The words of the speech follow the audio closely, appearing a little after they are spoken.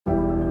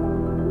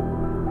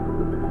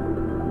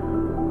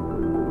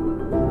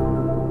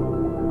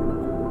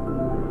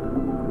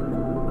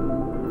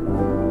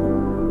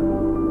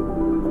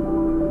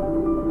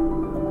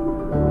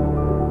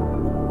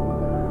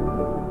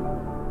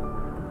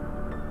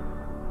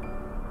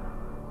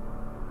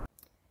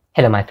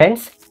Hello my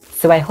friends,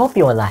 so I hope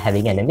you all are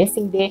having an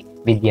amazing day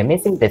with the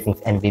amazing blessings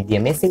and with the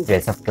amazing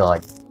grace of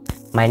God.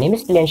 My name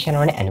is Delaine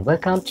Shannon and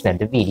welcome to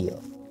another video.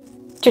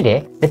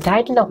 Today, the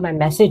title of my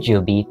message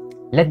will be,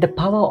 Let the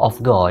Power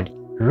of God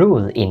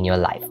Rule in Your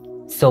Life.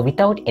 So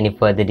without any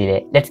further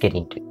delay, let's get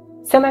into it.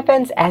 So my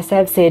friends, as I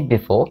have said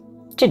before,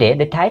 today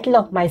the title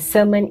of my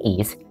sermon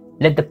is,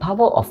 Let the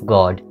Power of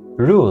God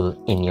Rule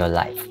in Your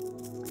Life.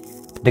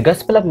 The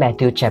Gospel of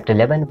Matthew chapter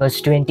 11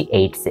 verse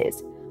 28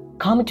 says,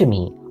 Come to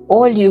me,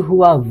 all you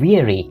who are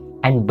weary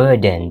and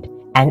burdened,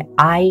 and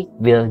I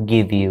will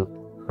give you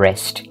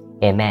rest.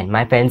 Amen.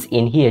 My friends,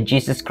 in here,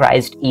 Jesus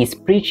Christ is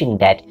preaching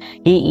that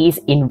He is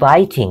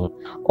inviting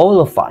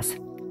all of us,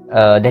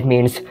 that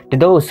means to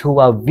those who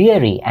are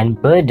weary and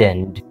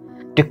burdened,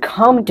 to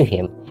come to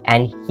Him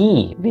and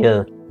He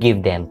will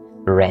give them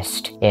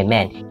rest.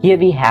 Amen. Here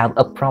we have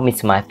a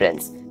promise, my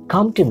friends.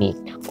 Come to me,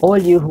 all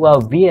you who are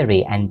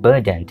weary and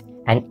burdened,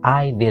 and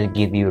I will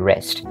give you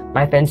rest.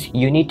 My friends,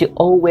 you need to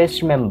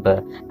always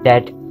remember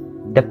that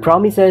the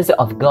promises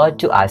of God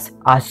to us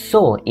are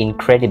so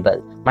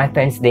incredible. My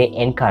friends, they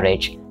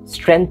encourage,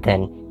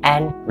 strengthen,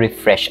 and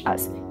refresh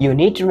us. You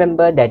need to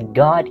remember that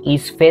God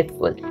is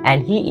faithful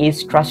and He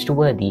is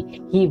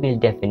trustworthy. He will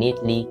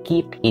definitely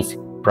keep His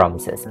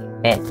promises.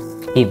 Amen.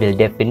 He will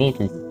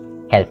definitely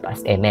help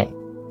us. Amen.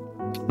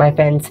 My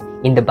friends,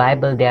 in the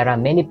Bible, there are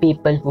many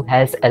people who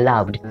has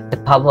allowed the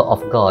power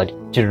of God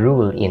to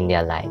rule in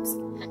their lives.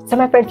 So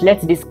my friends,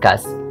 let's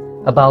discuss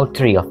about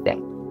three of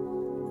them.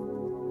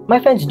 My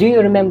friends, do you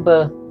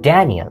remember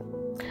Daniel?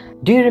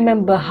 Do you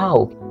remember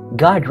how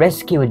God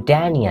rescued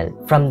Daniel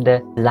from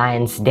the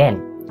lion's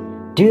den?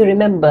 Do you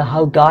remember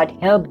how God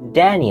helped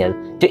Daniel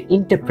to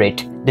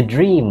interpret the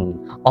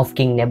dream of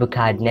King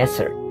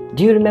Nebuchadnezzar?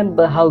 Do you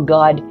remember how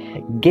God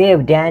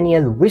gave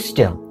Daniel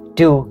wisdom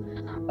to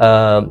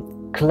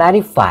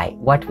clarify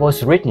what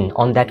was written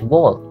on that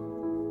wall?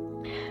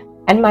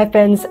 And my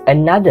friends,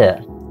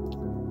 another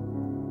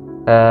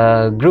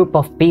group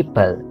of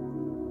people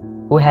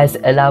who has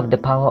allowed the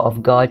power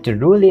of God to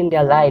rule in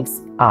their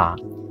lives are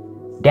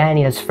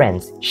Daniel's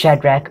friends,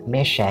 Shadrach,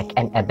 Meshach,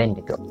 and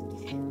Abednego.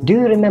 Do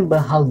you remember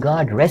how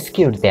God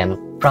rescued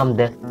them from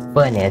the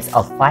furnace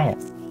of fire?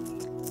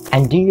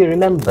 And do you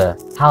remember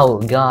how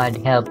God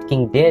helped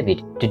King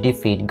David to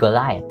defeat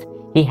Goliath?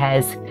 He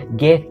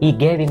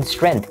gave him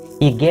strength.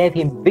 He gave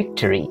him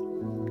victory.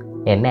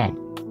 Amen.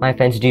 My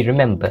friends, do you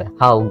remember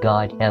how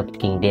God helped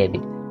King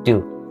David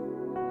to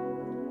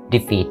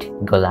defeat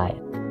Goliath?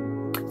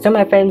 So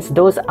my friends,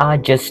 those are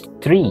just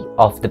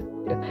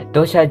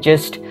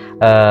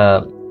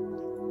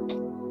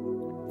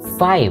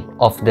five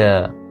of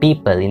the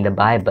people in the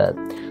Bible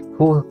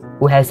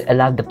who has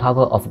allowed the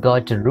power of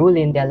God to rule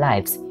in their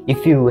lives.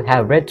 If you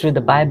have read through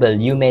the Bible,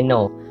 you may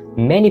know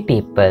many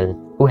people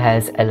who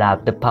has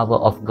allowed the power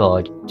of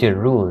God to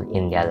rule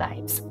in their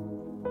lives.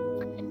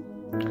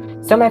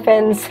 So my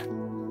friends,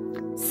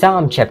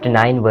 Psalm chapter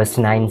 9 verse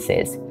 9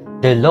 says,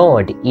 The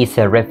Lord is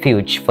a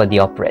refuge for the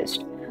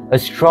oppressed, a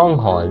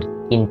stronghold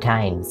in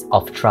times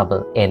of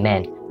trouble.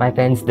 Amen. My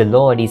friends, the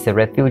Lord is a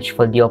refuge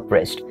for the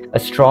oppressed, a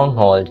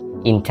stronghold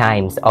in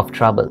times of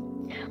trouble.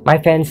 My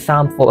friends,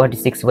 Psalm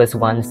 46 verse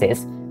 1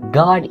 says,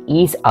 God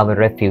is our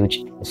refuge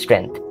and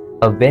strength,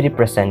 a very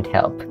present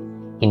help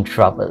in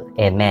trouble.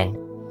 Amen.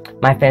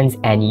 My friends,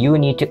 and you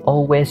need to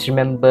always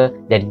remember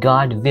that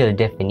God will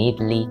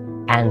definitely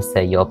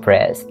answer your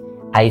prayers.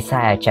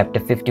 Isaiah chapter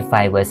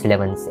 55 verse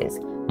 11 says,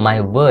 My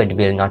word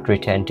will not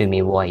return to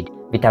me void,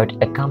 without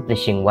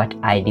accomplishing what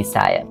I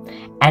desire,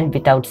 and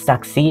without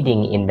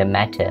succeeding in the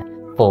matter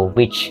for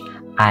which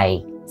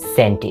I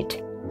sent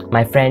it.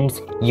 My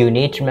friends, you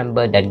need to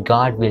remember that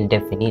God will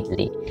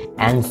definitely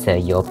answer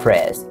your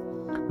prayers.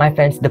 My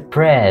friends, the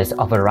prayers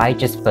of a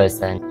righteous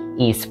person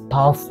is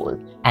powerful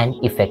and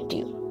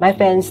effective. My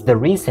friends, the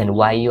reason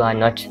why you are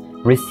not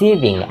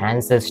receiving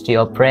answers to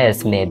your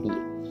prayers may be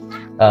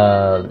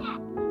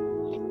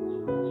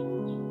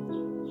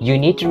you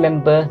need to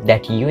remember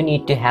that you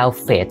need to have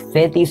faith.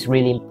 Faith is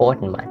really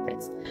important, my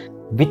friends.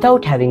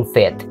 Without having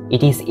faith,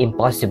 it is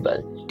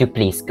impossible to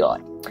please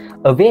God.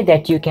 A way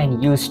that you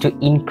can use to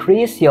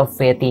increase your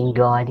faith in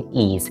God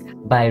is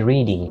by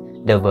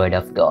reading the Word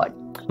of God.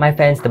 My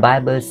friends, the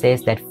Bible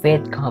says that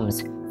faith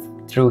comes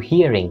through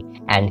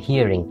hearing and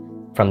hearing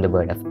from the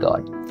Word of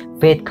God.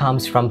 Faith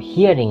comes from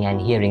hearing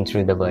and hearing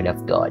through the Word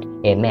of God.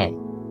 Amen.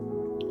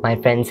 My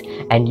friends,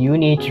 and you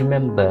need to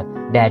remember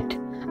that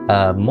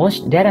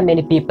there are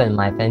many people,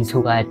 my friends,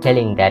 who are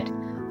telling that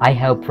I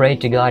have prayed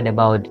to God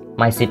about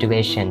my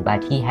situation,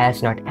 but He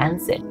has not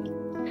answered me.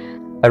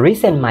 A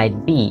reason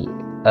might be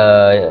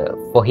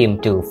for him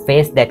to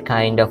face that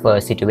kind of a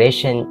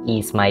situation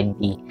might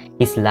be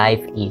his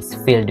life is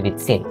filled with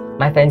sin.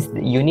 My friends,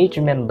 you need to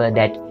remember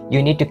that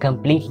you need to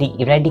completely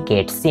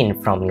eradicate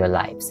sin from your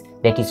lives.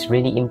 That is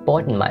really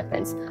important, my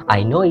friends.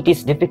 I know it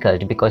is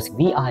difficult because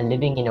we are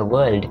living in a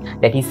world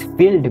that is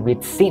filled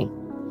with sin.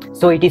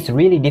 So it is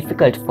really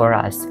difficult for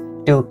us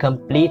to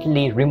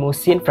completely remove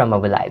sin from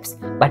our lives.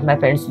 But my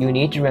friends, you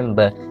need to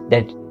remember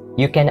that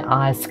you can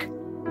ask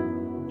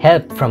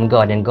help from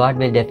God, and God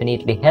will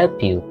definitely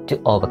help you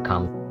to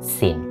overcome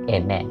sin.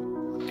 Amen.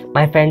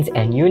 My friends,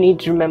 and you need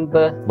to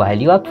remember, while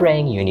you are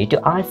praying, you need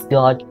to ask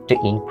God to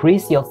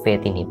increase your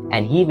faith in Him,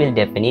 and He will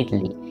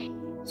definitely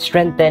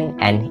strengthen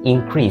and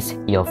increase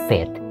your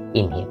faith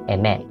in Him.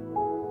 Amen.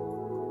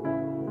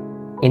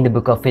 In the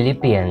book of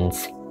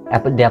Philippians,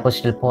 the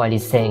Apostle Paul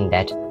is saying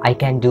that I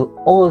can do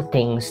all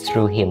things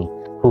through Him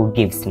who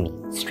gives me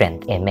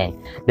strength.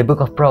 Amen. The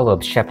book of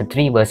Proverbs chapter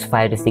 3 verse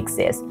 5 to 6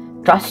 says,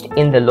 trust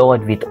in the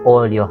Lord with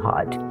all your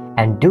heart,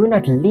 and do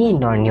not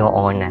lean on your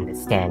own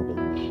understanding.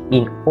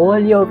 In all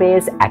your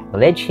ways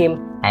acknowledge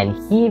Him, and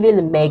He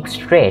will make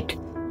straight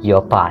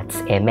your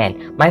paths.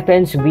 Amen. My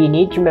friends, we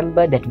need to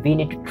remember that we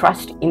need to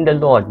trust in the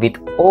Lord with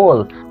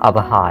all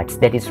our hearts.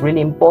 That is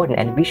really important,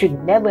 and we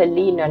should never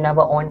lean on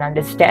our own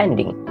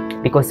understanding,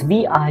 because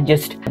we are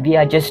just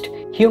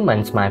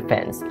humans, my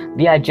friends.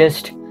 We are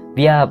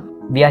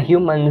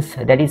humans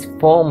that is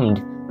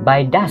formed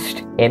by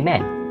dust.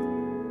 Amen.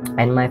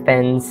 And my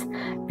friends,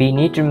 we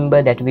need to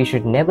remember that we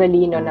should never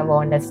lean on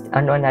our own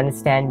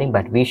understanding,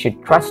 but we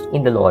should trust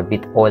in the Lord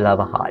with all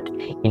our heart.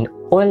 In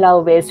all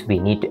our ways, we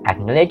need to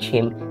acknowledge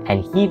Him,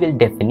 and He will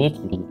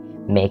definitely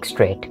make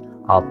straight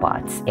our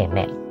paths.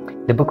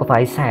 Amen. The book of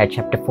Isaiah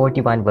chapter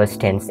 41 verse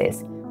 10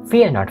 says,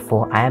 fear not,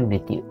 for I am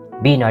with you.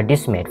 Be not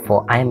dismayed,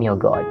 for I am your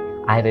God.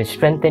 I will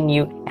strengthen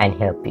you and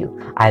help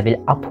you. I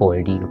will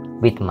uphold you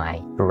with my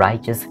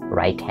righteous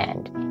right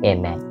hand.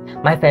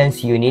 Amen. My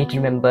friends, you need to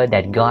remember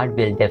that God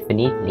will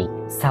definitely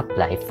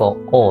supply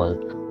for all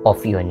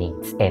of your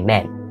needs.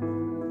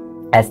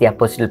 Amen. As the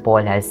Apostle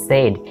Paul has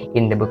said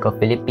in the book of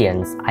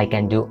Philippians, I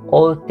can do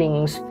all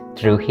things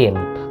through Him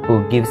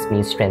who gives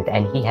me strength.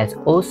 And he has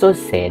also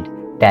said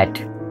that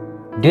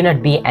do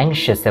not be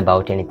anxious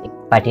about anything,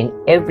 but in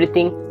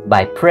everything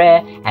by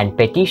prayer and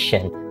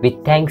petition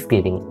with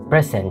thanksgiving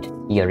present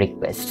your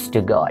requests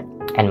to God.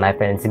 And my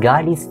friends,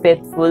 God is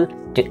faithful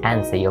to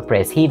answer your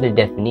prayers. He will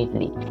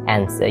definitely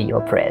answer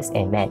your prayers.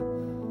 Amen.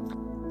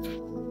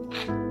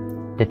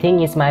 The thing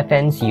is, my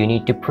friends, you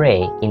need to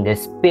pray in the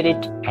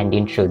Spirit and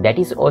in truth. That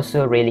is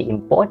also really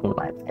important,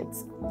 my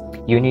friends.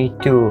 You need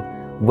to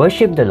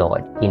worship the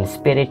Lord in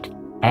spirit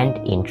and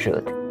in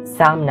truth.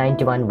 Psalm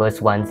 91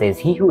 verse 1 says,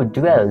 he who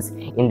dwells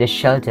in the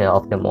shelter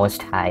of the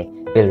Most High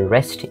will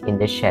rest in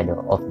the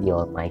shadow of the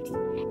Almighty.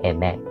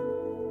 Amen.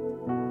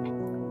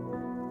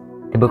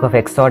 The book of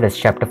Exodus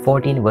chapter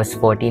 14 verse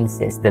 14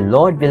 says, the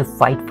Lord will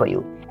fight for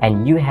you,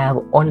 and you have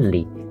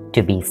only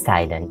to be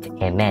silent.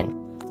 Amen.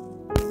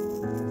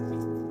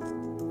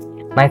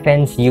 My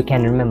friends, you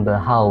can remember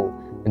how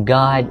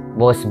God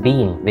was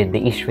being with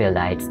the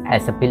Israelites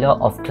as a pillar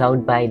of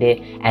cloud by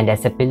day and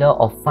as a pillar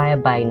of fire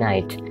by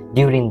night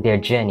during their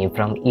journey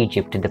from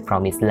Egypt to the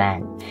promised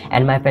land.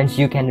 And my friends,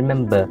 you can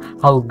remember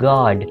how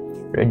God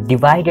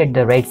divided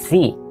the Red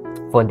Sea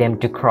for them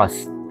to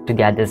cross to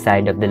the other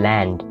side of the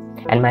land.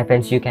 And my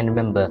friends, you can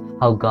remember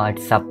how God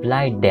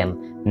supplied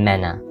them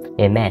manna.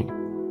 Amen.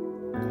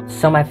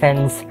 So my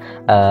friends,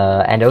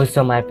 and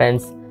also my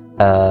friends,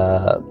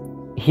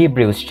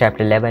 Hebrews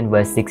chapter 11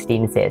 verse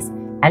 16 says,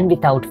 and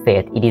without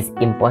faith it is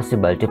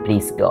impossible to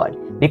please God,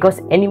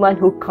 because anyone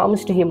who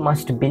comes to Him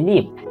must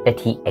believe that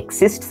He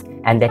exists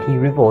and that He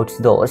rewards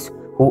those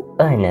who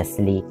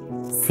earnestly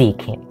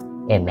seek Him.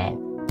 Amen.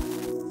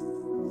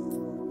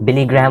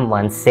 Billy Graham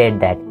once said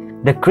that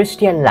the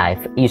Christian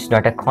life is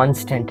not a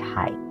constant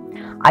high.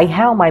 I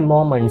have my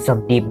moments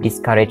of deep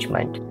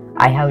discouragement.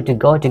 I have to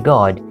go to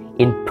God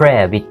in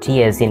prayer with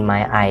tears in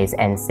my eyes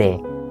and say,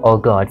 oh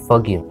God,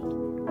 forgive me,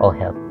 oh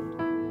help me.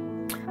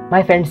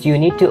 My friends, you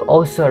need to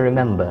also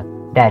remember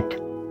that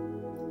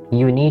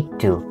you need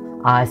to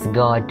ask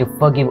God to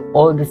forgive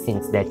all the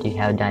sins that you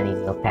have done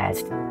in your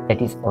past.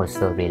 That is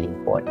also really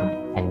important,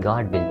 and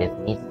God will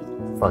definitely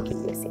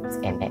forgive your sins.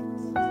 Amen.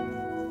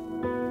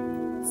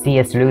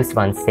 C.S. Lewis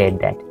once said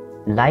that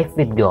life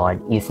with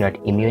God is not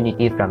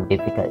immunity from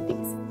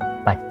difficulties,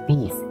 but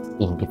peace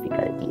in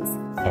difficulties.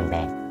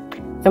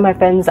 Amen. So my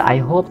friends, I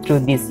hope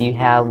through this you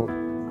have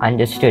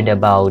understood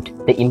about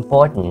the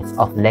importance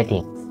of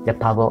letting the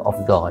power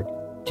of God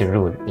to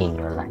rule in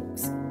your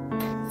lives.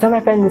 So my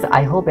friends,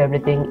 I hope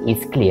everything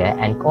is clear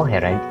and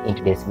coherent in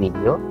today's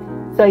video.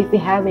 So if you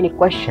have any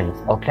questions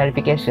or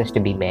clarifications to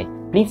be made,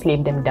 please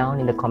leave them down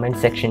in the comment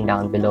section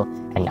down below,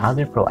 and I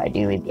will provide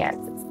you with the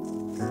answers.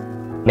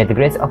 May the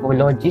grace of our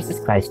Lord Jesus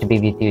Christ be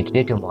with you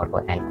today,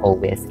 tomorrow, and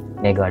always.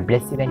 May God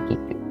bless you and keep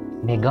you.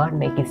 May God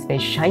make His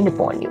face shine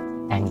upon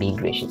you and be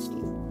gracious to you.